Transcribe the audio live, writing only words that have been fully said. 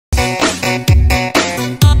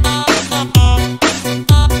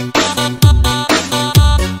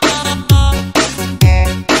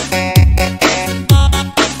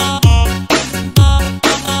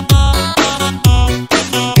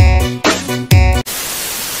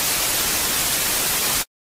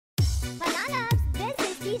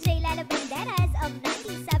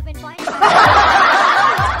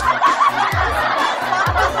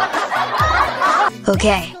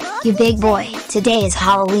Okay, you big boy, today is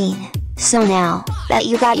Halloween. So now that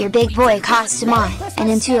you got your big boy costume on, and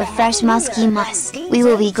into a fresh musky musk, we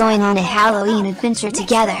will be going on a Halloween adventure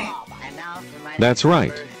together. That's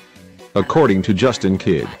right. According to Justin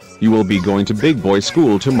Kid, you will be going to big boy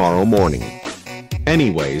school tomorrow morning.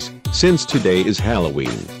 Anyways, since today is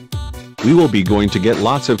Halloween, we will be going to get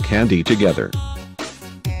lots of candy together.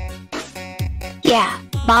 Yeah,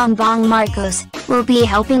 Bong Bong Marcos will be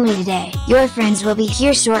helping me today. Your friends will be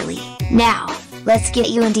here shortly. Now, let's get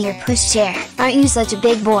you into your pushchair. Aren't you such a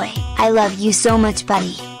big boy? I love you so much,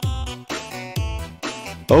 buddy.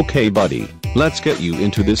 Okay buddy, let's get you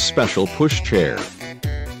into this special pushchair.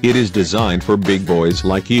 It is designed for big boys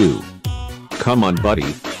like you. Come on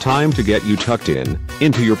buddy, time to get you tucked in,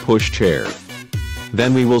 into your pushchair.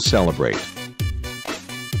 Then we will celebrate.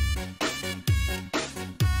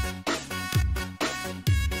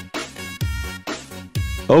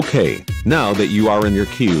 Okay, now that you are in your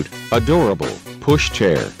cute, adorable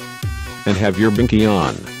pushchair and have your binky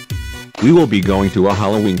on, we will be going to a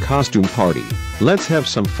Halloween costume party. Let's have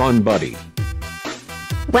some fun, buddy.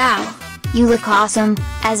 Wow, you look awesome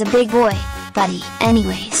as a big boy, buddy.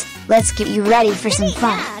 Anyways, let's get you ready for some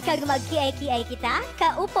fun.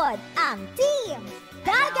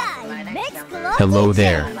 Hello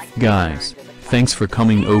there, guys. Thanks for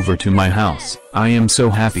coming over to my house. I am so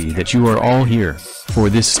happy that you are all here for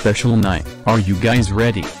this special night. Are you guys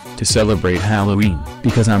ready to celebrate Halloween?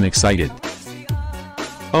 Because I'm excited.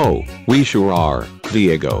 Oh, we sure are,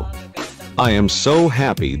 Diego. I am so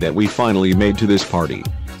happy that we finally made to this party.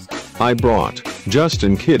 I brought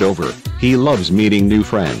Justin Kid over. He loves meeting new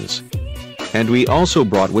friends. And we also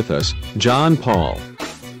brought with us John Paul.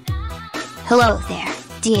 Hello there,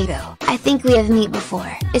 Diego. I think we have met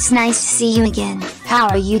before. It's nice to see you again. How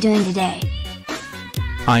are you doing today?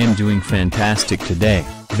 I am doing fantastic today.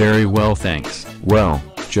 Very well, thanks. Well,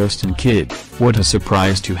 Justin Kid, what a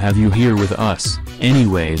surprise to have you here with us.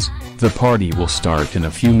 Anyways, the party will start in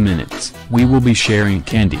a few minutes. We will be sharing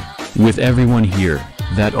candy with everyone here.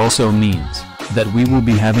 That also means that we will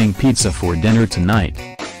be having pizza for dinner tonight.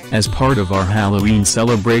 As part of our Halloween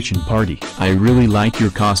celebration party. I really like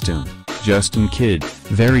your costume, Justin Kid.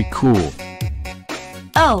 Very cool.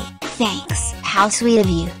 Oh, thanks. How sweet of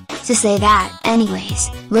you to say that. Anyways,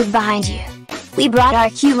 look behind you. We brought our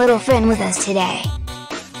cute little friend with us today.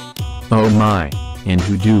 Oh my, and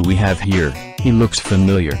who do we have here? He looks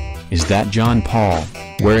familiar. Is that John Paul,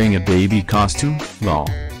 wearing a baby costume? Lol.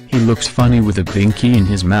 He looks funny with a binky in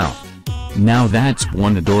his mouth. Now that's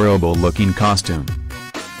one adorable looking costume.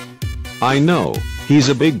 I know, he's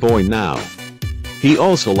a big boy now. He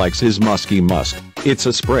also likes his musky musk. It's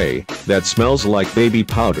a spray that smells like baby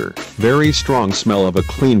powder. Very strong smell of a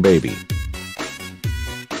clean baby.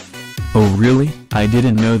 Oh really? I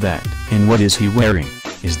didn't know that. And what is he wearing?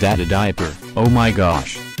 Is that a diaper? Oh my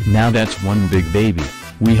gosh. Now that's one big baby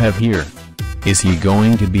we have here. Is he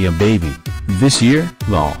going to be a baby this year?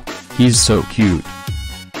 Lol. He's so cute.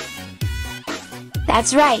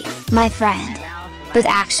 That's right, my friend. But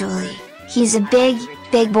actually, he's a big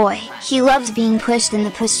boy. He loves being pushed in the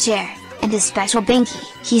pushchair, and his special binky.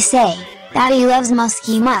 He say that he loves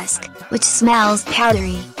musky musk, which smells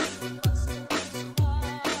powdery.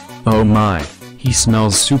 Oh my, he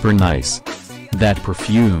smells super nice. That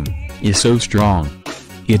perfume is so strong.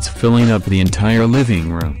 It's filling up the entire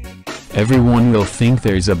living room. Everyone will think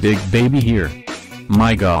there's a big baby here.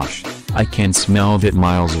 My gosh, I can smell that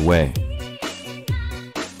miles away.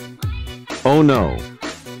 Oh no.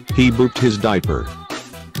 He booped his diaper.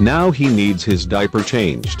 Now he needs his diaper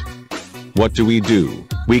changed. What do?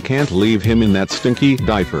 We can't leave him in that stinky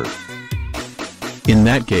diaper. In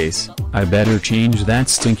that case, I better change that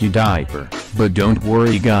stinky diaper. But don't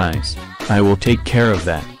worry guys, I will take care of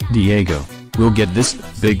that. Diego, we'll get this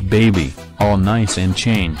big baby all nice and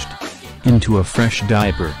changed into a fresh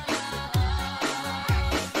diaper.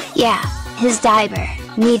 Yeah, his diaper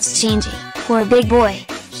needs changing. Poor big boy,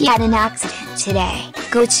 he had an accident today.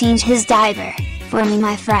 Go change his diaper for me,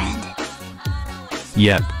 my friend.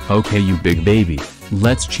 Yep, okay you big baby,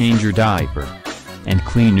 let's change your diaper and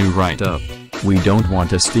clean you right up. We don't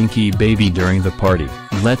want a stinky baby during the party.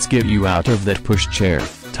 Let's get you out of that pushchair.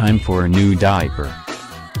 Time for a new diaper.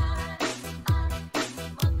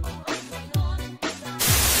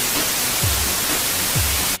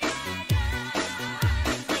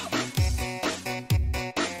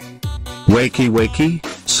 Wakey wakey,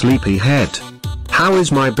 sleepyhead. How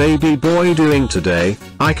is my baby boy doing today?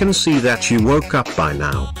 I can see that you woke up by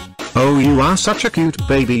now. Oh, you are such a cute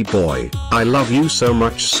baby boy. I love you so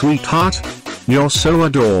much, sweetheart. You're so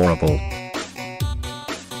adorable.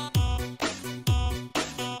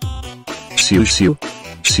 Shoo shoo.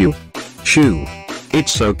 Shoo. Shoo.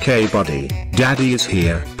 It's okay buddy, Daddy is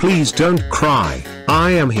here. Please don't cry,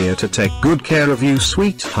 I am here to take good care of you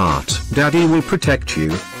sweetheart. Daddy will protect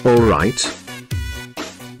you, alright?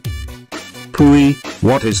 Pooey,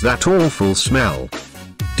 what is that awful smell?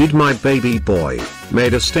 Did my baby boy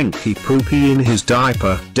made a stinky poopy in his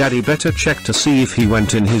diaper? Daddy better check to see if he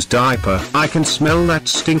went in his diaper. I can smell that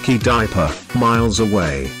stinky diaper miles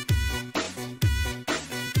away.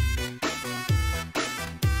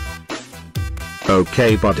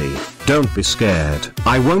 Okay buddy, don't be scared.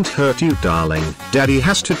 I won't hurt you darling. Daddy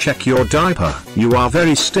has to check your diaper. You are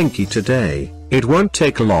very stinky today. It won't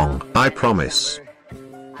take long, I promise.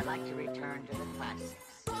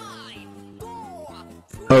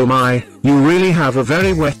 Oh my, you really have a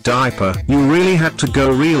very wet diaper. You really had to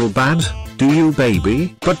go real bad, do you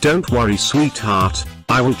baby? But don't worry sweetheart,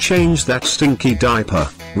 I will change that stinky diaper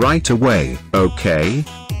right away, okay?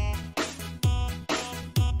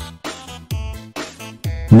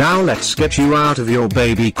 Now let's get you out of your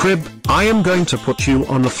baby crib. I am going to put you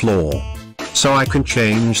on the floor so I can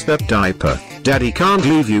change that diaper. Daddy can't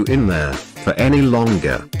leave you in there for any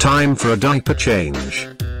longer. Time for a diaper change.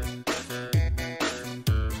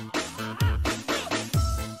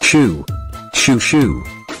 Shoo. Shoo shoo.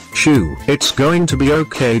 Shoo. It's going to be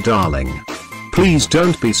okay darling. Please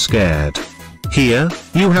don't be scared. Here,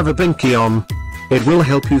 you have a binky on. It will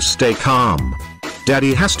help you stay calm.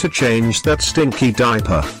 Daddy has to change that stinky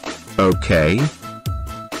diaper. Okay?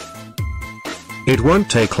 It won't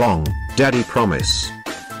take long, Daddy promise.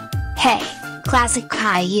 Hey, Classic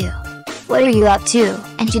Caillou. What are you up to,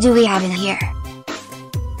 and who do we have in here?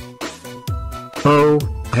 Oh,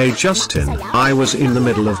 hey Justin, I was in the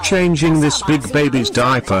middle of changing this big baby's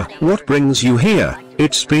diaper. What brings you here?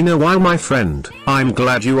 It's been a while my friend. I'm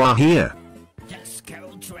glad you are here.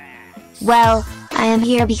 Well, I am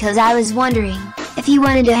here because I was wondering if you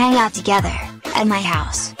wanted to hang out together at my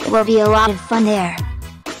house. It will be a lot of fun there.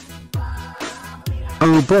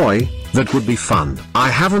 Oh boy, that would be fun. I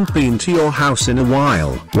haven't been to your house in a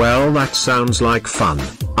while. Well, that sounds like fun.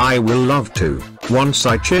 I will love to, once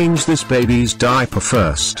I change this baby's diaper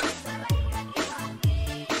first.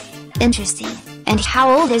 Interesting. And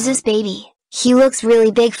how old is this baby? He looks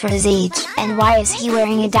really big for his age. And why is he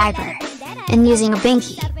wearing a diaper and using a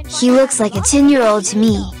binky? He looks like a 10-year-old to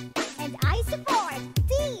me.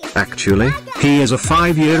 Actually, he is a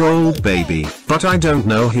 5-year-old baby, but I don't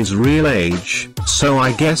know his real age, so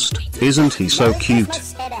I guessed. Isn't he so cute?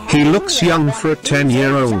 He looks young for a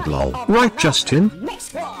 10-year-old lol. Right Justin?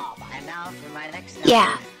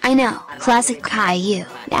 Yeah, I know. Classic Caillou.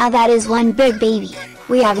 Now that is one big baby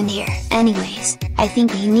we have in here. Anyways, I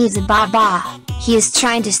think he needs a baba. He is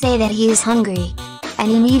trying to say that he is hungry, and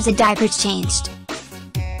he needs a diaper changed.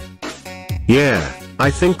 Yeah,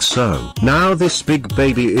 I think so. Now this big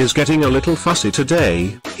baby is getting a little fussy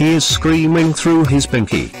today. He is screaming through his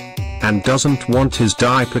binky and doesn't want his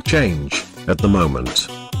diaper change at the moment.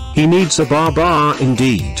 He needs a baba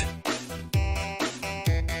indeed.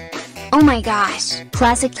 Oh my gosh,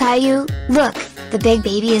 Classic Caillou, look, the big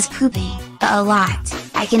baby is pooping a lot.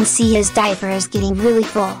 I can see his diaper is getting really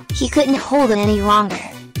full. He couldn't hold it any longer.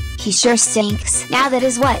 He sure stinks. Now that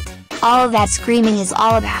is what all of that screaming is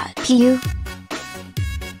all about. Caillou?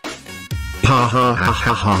 Ha ha ha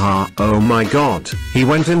ha ha ha, oh my god, he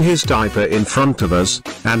went in his diaper in front of us,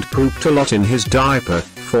 and pooped a lot in his diaper,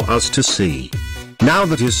 for us to see. Now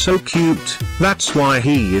that is so cute, that's why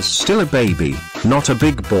he is still a baby, not a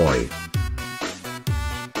big boy.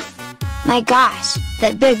 My gosh,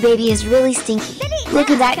 that big baby is really stinky. Look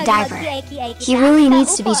at that diaper. He really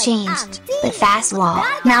needs to be changed, but fast wall.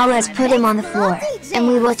 Now let's put him on the floor, and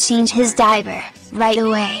we will change his diaper right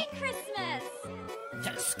away.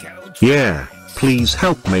 Yeah, please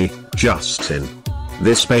help me, Justin.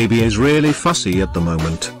 This baby is really fussy at the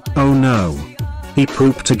moment. Oh no. He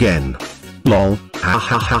pooped again. Lol, ha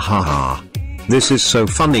ha ha ha ha. This is so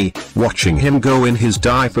funny, watching him go in his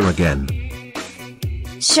diaper again.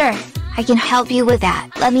 Sure, I can help you with that.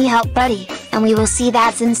 Let me help buddy, and we will see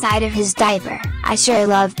that's inside of his diaper. I sure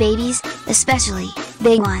love babies, especially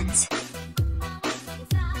big ones.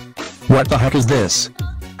 What the heck is this?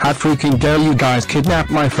 How freaking dare you guys kidnap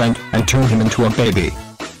my friend and turn him into a baby?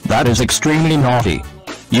 That is extremely naughty.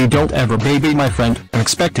 You don't ever baby my friend and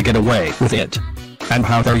expect to get away with it. And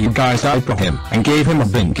how dare you guys diaper him and gave him a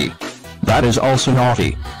binky? That is also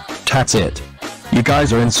naughty. That's it. You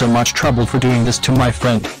guys are in so much trouble for doing this to my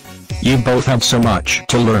friend. You both have so much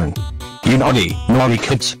to learn. You naughty, naughty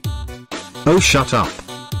kids. Oh shut up.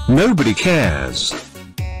 Nobody cares.